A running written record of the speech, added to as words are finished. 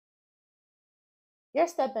You're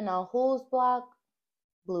stepping on whose block?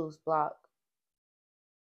 Blue's block.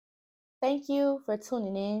 Thank you for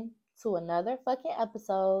tuning in to another fucking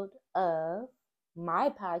episode of my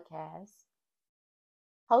podcast,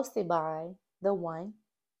 hosted by the one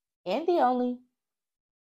and the only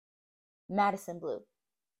Madison Blue.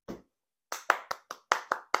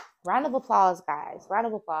 Round of applause, guys. Round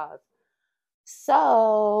of applause.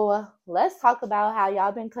 So let's talk about how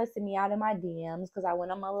y'all been cussing me out in my DMs because I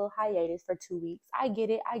went on my little hiatus for 2 weeks. I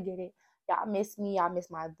get it. Y'all miss me. Y'all miss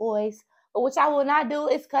my voice. But what y'all will not do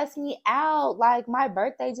is cuss me out. Like, my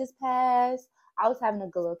birthday just passed. I was having a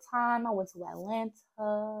good little time. I went to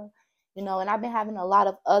Atlanta, and I've been having a lot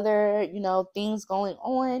of other, things going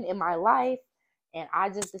on in my life. And I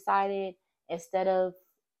just decided, instead of,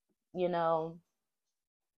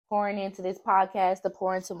 pouring into this podcast, to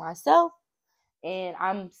pour into myself. And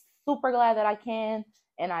I'm super glad that I can,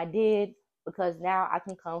 and I did, because now I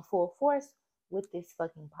can come full force with this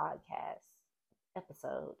fucking podcast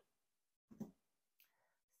episode.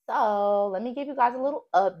 So let me give you guys a little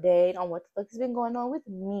update on what the fuck has been going on with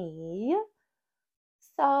me.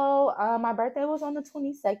 So my birthday was on the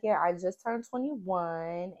 22nd. I just turned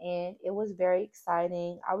 21, and it was very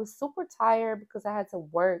exciting. I was super tired because I had to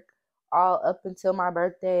work all up until my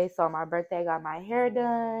birthday. So on my birthday, I got my hair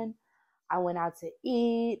done. I went out to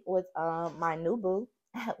eat with my new boo,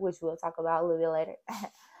 which we'll talk about a little bit later.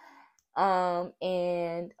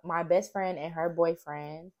 And my best friend and her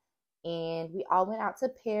boyfriend. And we all went out to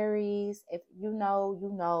Perry's. If you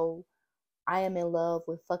know, I am in love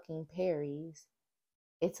with fucking Perry's.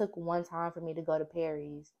 It took one time for me to go to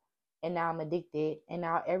Perry's, and now I'm addicted. And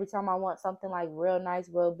now every time I want something like real nice,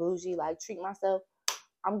 real bougie, like treat myself,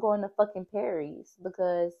 I'm going to fucking Perry's,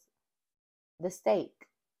 because the steak,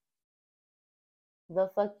 the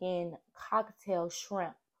fucking cocktail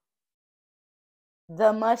shrimp,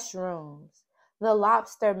 the mushrooms, the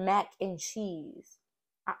lobster mac and cheese.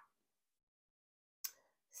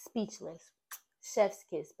 Speechless. Chef's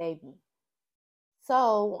kiss, baby.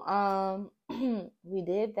 So, we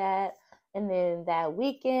did that. And then that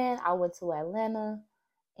weekend, I went to Atlanta,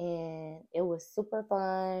 and it was super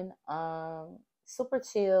fun, super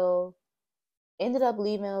chill. Ended up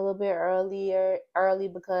leaving a little bit early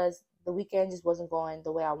because the weekend just wasn't going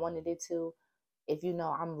the way I wanted it to. If you know,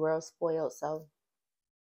 I'm real spoiled. So,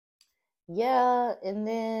 yeah. And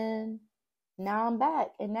then now I'm back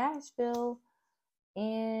in Nashville,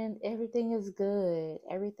 and everything is good.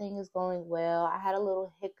 Everything is going well. I had a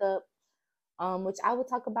little hiccup, which I will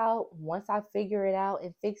talk about once I figure it out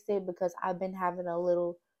and fix it, because I've been having a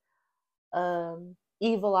little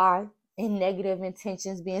evil eye and negative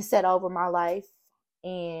intentions being set over my life,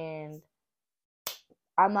 and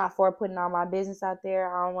I'm not for putting all my business out there.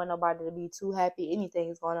 I don't want nobody to be too happy anything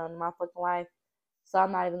is going on in my fucking life, so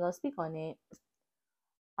I'm not even gonna speak on it.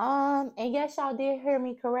 And yes, y'all did hear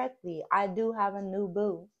me correctly. I do have a new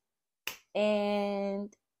boo,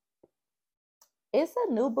 and it's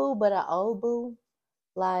a new boo, but an old boo.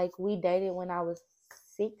 Like, we dated when I was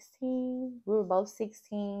 16. We were both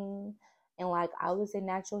 16. And, like, I was in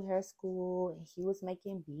natural hair school, and he was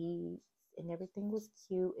making beats, and everything was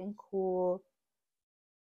cute and cool.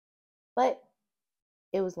 But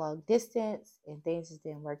it was long distance, and things just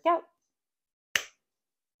didn't work out.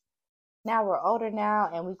 Now we're older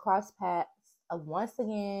now, and we cross paths once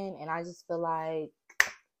again, and I just feel like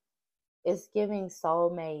it's giving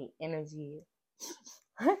soulmate energy.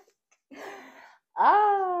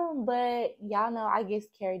 But y'all know I get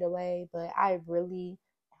carried away, but I really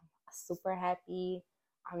am super happy.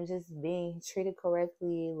 I'm just being treated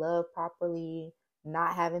correctly, loved properly,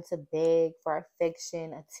 not having to beg for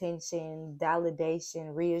affection, attention,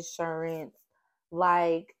 validation, reassurance.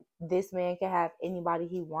 Like, this man can have anybody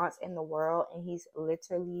he wants in the world, and he's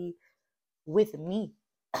literally with me,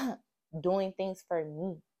 doing things for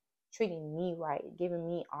me, treating me right, giving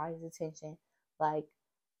me all his attention. Like,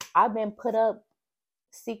 I've been put up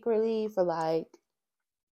secretly for like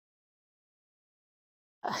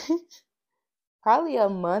probably a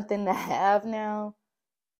month and a half now.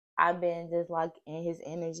 I've been just like in his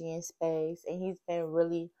energy and space, and he's been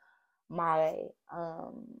really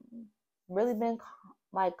really been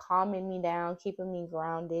like calming me down, keeping me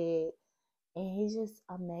grounded, and he's just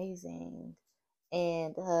amazing.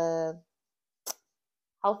 And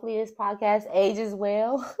hopefully this podcast ages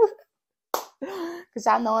well, because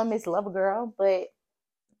y'all know I miss Love Girl. But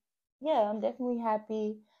yeah, I'm definitely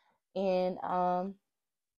happy, and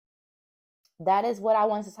that is what I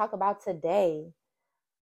wanted to talk about today.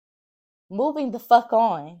 Moving the fuck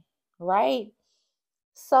on, right?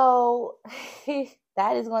 So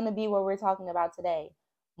that is going to be what we're talking about today.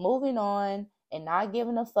 Moving on and not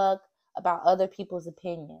giving a fuck about other people's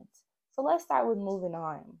opinions. So let's start with moving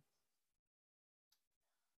on.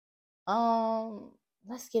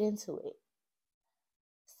 Let's get into it.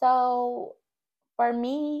 So for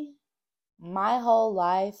me, my whole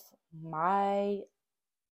life, my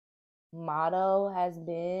motto has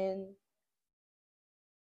been,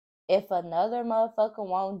 if another motherfucker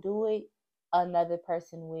won't do it, another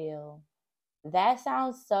person will. That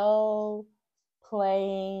sounds so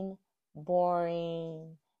plain,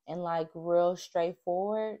 boring, and like real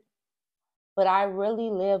straightforward. But I really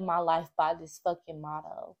live my life by this fucking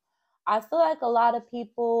motto. I feel like a lot of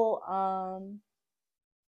people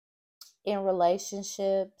in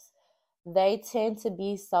relationships, they tend to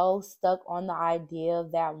be so stuck on the idea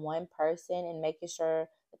of that one person and making sure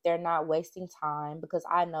that they're not wasting time, because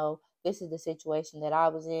I know this is the situation that I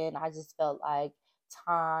was in. I just felt like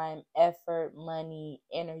time, effort, money,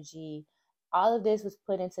 energy, all of this was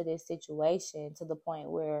put into this situation to the point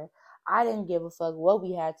where I didn't give a fuck what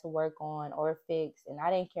we had to work on or fix, and I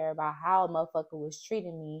didn't care about how a motherfucker was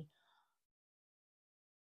treating me.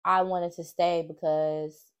 I wanted to stay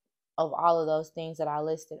because of all of those things that I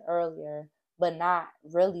listed earlier, but not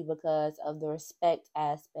really because of the respect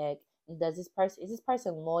aspect. Is this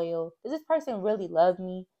person loyal? Does this person really love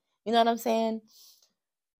me? You know what I'm saying?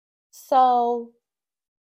 So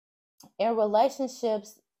in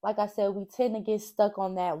relationships, like I said, we tend to get stuck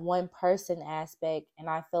on that one person aspect, and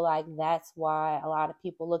I feel like that's why a lot of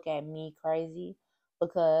people look at me crazy,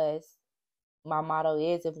 because my motto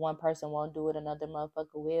is, if one person won't do it, another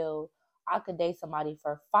motherfucker will. I could date somebody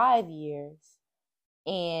for 5 years,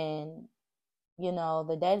 and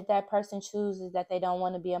the day that that person chooses that they don't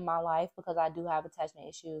want to be in my life, because I do have attachment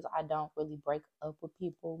issues, I don't really break up with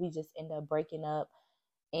people. We just end up breaking up.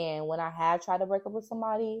 And when I have tried to break up with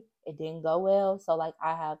somebody, it didn't go well. So like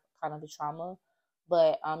I have kind of the trauma,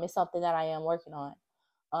 but it's something that I am working on.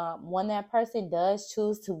 When that person does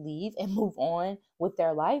choose to leave and move on with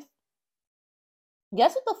their life,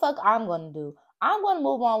 guess what the fuck I'm going to do? I'm going to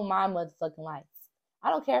move on with my motherfucking life. I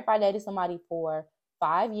don't care if I dated somebody for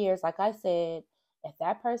 5 years. Like I said, if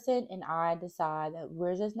that person and I decide that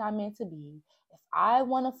we're just not meant to be, if I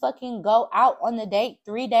want to fucking go out on the date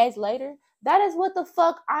 3 days later, that is what the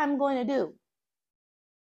fuck I'm going to do.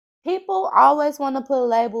 People always want to put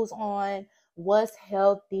labels on what's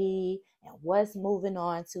healthy and what's moving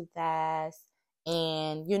on too fast,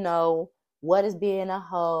 and what is being a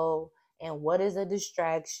hoe and what is a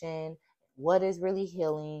distraction, what is really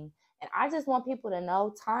healing. And I just want people to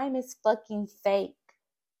know time is fucking fake.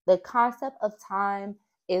 The concept of time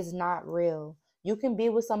is not real. You can be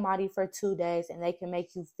with somebody for 2 days and they can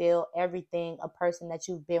make you feel everything a person that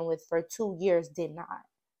you've been with for 2 years did not.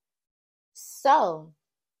 So,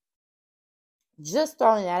 just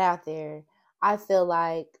throwing that out there, I feel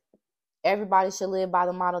like everybody should live by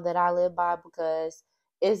the model that I live by, because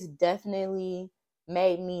it's definitely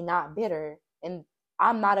made me not bitter. And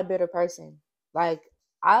I'm not a bitter person. Like,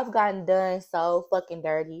 I've gotten done so fucking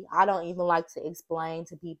dirty. I don't even like to explain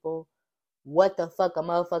to people what the fuck a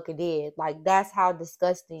motherfucker did. Like, that's how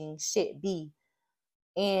disgusting shit be.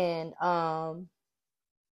 And I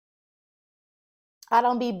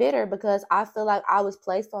don't be bitter, because I feel like I was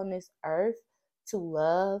placed on this earth to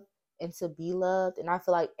love and to be loved. And I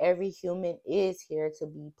feel like every human is here to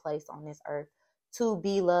be placed on this earth to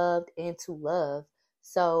be loved and to love.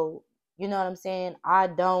 So, you know what I'm saying? I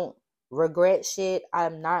don't regret shit.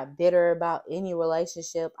 I'm not bitter about any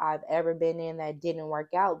relationship I've ever been in that didn't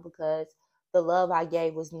work out, because the love I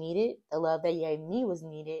gave was needed. The love they gave me was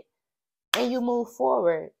needed. And you move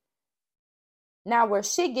forward. Now, where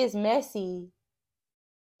shit gets messy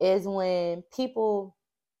is when people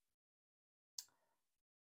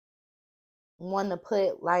want to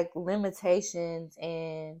put like limitations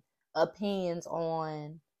and opinions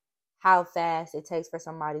on how fast it takes for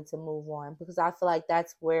somebody to move on, because I feel like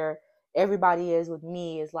that's where everybody is with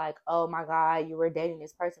me. Is like, oh my god, you were dating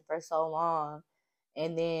this person for so long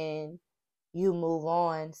and then you move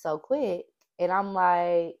on so quick. And I'm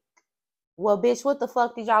like, well, bitch, what the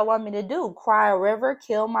fuck did y'all want me to do? Cry a river,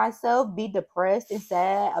 kill myself, be depressed and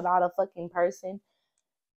sad about a fucking person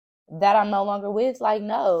that I'm no longer with? Like,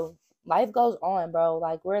 no. Life goes on, bro.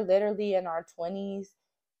 Like, we're literally in our 20s.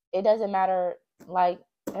 It doesn't matter. Like,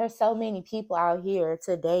 there's so many people out here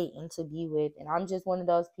to date and to be with. And I'm just one of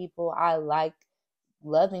those people. I like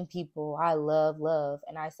loving people. I love love.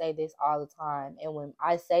 And I say this all the time. And when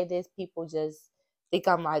I say this, people just think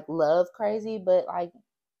I'm like love crazy. But like,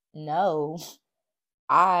 no.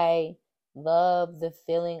 I love the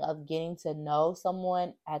feeling of getting to know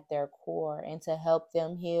someone at their core and to help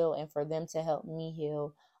them heal and for them to help me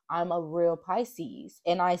heal. I'm a real Pisces,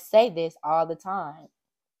 and I say this all the time.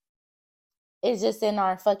 It's just in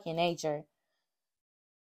our fucking nature.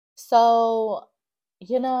 So,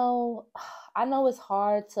 I know it's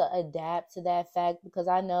hard to adapt to that fact because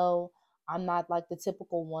I know I'm not like the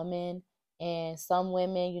typical woman. And some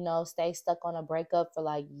women, stay stuck on a breakup for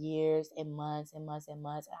like years and months and months and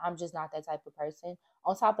months. I'm just not that type of person.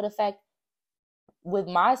 On top of the fact, with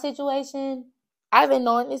my situation, I've been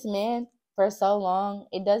knowing this man for so long,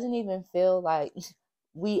 it doesn't even feel like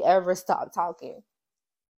we ever stopped talking.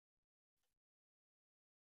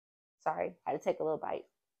 Sorry, I had to take a little bite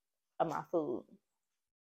of my food.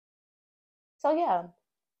 So yeah,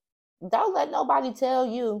 don't let nobody tell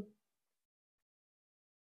you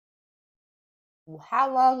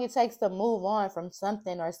how long it takes to move on from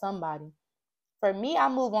something or somebody. For me, I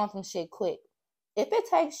move on from shit quick. If it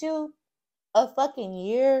takes you a fucking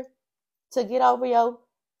year to get over your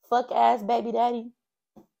fuck ass baby daddy,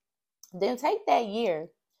 then take that year.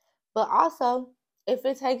 But also, if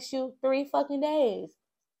it takes you 3 fucking days,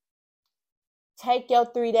 take your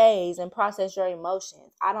 3 days and process your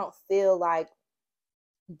emotions. I don't feel like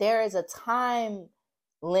there is a time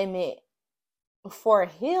limit for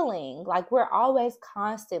healing. Like, we're always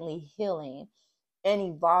constantly healing and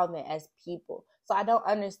evolving as people. So I don't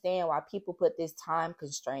understand why people put this time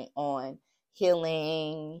constraint on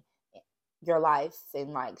healing your life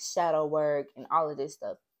and like shadow work and all of this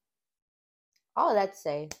stuff. All of that to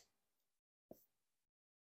say,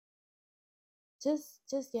 just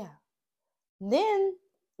yeah. Then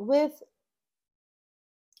with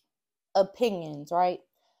opinions, right?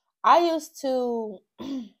 I used to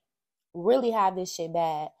really have this shit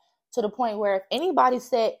bad to the point where if anybody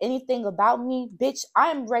said anything about me, bitch,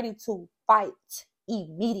 I'm ready to fight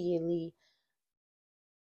immediately.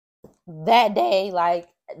 That day, like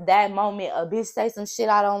that moment, a bitch say some shit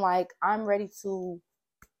I don't like, I'm ready to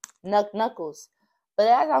knuckles. But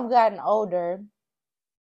as I've gotten older,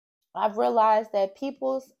 I've realized that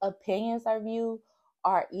people's opinions of you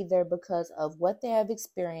are either because of what they have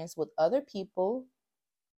experienced with other people,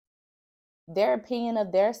 their opinion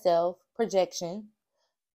of their self, projection,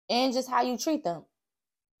 and just how you treat them.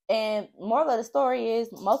 And moral of the story is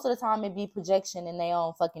most of the time it be projection and their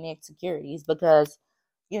own fucking insecurities because,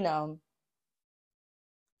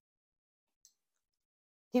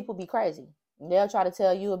 people be crazy. They'll try to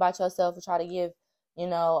tell you about yourself or try to give,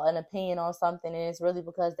 an opinion on something, and it's really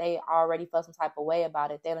because they already felt some type of way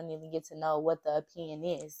about it. They don't even get to know what the opinion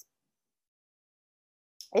is.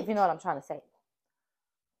 If you know what I'm trying to say.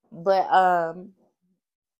 But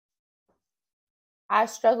I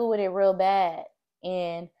struggle with it real bad.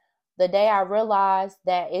 And the day I realized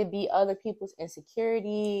that it'd be other people's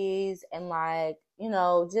insecurities and like,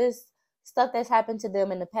 just stuff that's happened to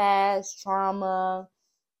them in the past, trauma,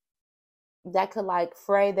 that could like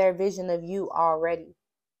fray their vision of you already.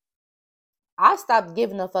 I stopped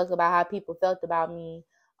giving a fuck about how people felt about me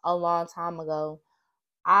a long time ago.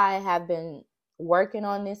 I have been working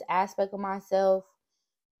on this aspect of myself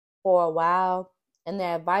for a while. And the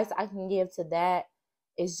advice I can give to that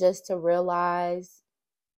is just to realize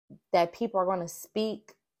that people are going to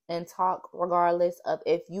speak and talk regardless of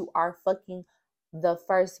if you are fucking the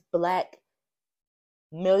first black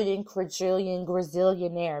million, quadrillion,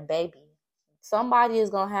 gazillionaire, baby. Somebody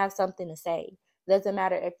is going to have something to say. Doesn't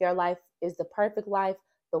matter if your life is the perfect life,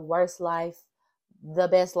 the worst life, the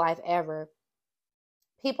best life ever.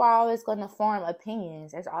 People are always going to form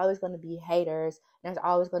opinions. There's always going to be haters. There's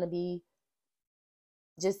always going to be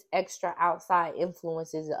just extra outside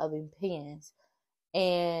influences of opinions.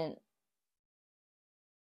 And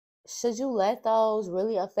should you let those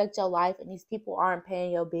really affect your life and these people aren't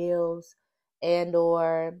paying your bills and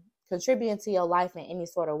or contributing to your life in any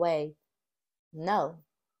sort of way? No.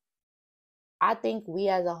 I think we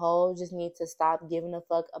as a whole just need to stop giving a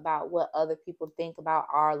fuck about what other people think about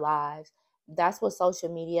our lives. That's what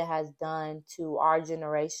social media has done to our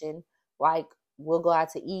generation. Like, we'll go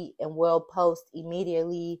out to eat and we'll post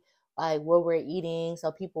immediately like what we're eating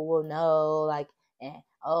so people will know, like,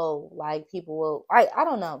 like people will, I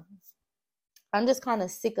don't know. I'm just kind of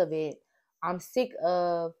sick of it. I'm sick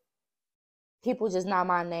of people just not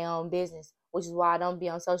minding their own business, which is why I don't be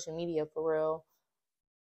on social media for real.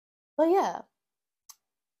 But yeah,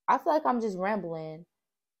 I feel like I'm just rambling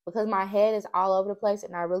because my head is all over the place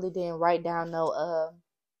and I really didn't write down no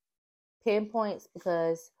pinpoints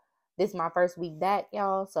because this is my first week back,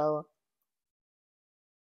 y'all. So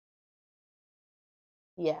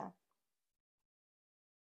yeah.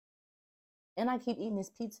 And I keep eating this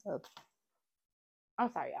pizza.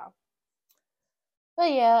 I'm sorry, y'all.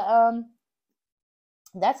 But yeah,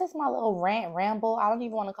 that's just my little rant ramble. I don't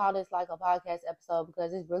even want to call this like a podcast episode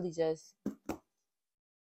because it's really just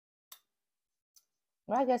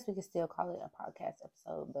Well, I guess we could still call it a podcast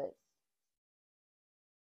episode, but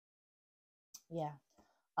yeah.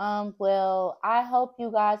 Well, I hope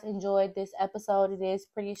you guys enjoyed this episode. It is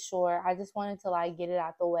pretty short. I just wanted to like get it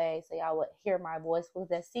out the way so y'all would hear my voice, because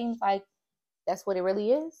that seems like that's what it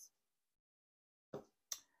really is.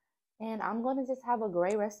 And I'm gonna just have a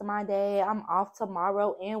great rest of my day. I'm off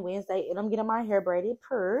tomorrow and Wednesday, and I'm getting my hair braided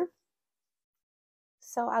per.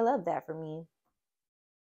 So I love that for me.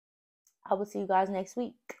 I will see you guys next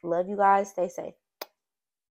week. Love you guys. Stay safe.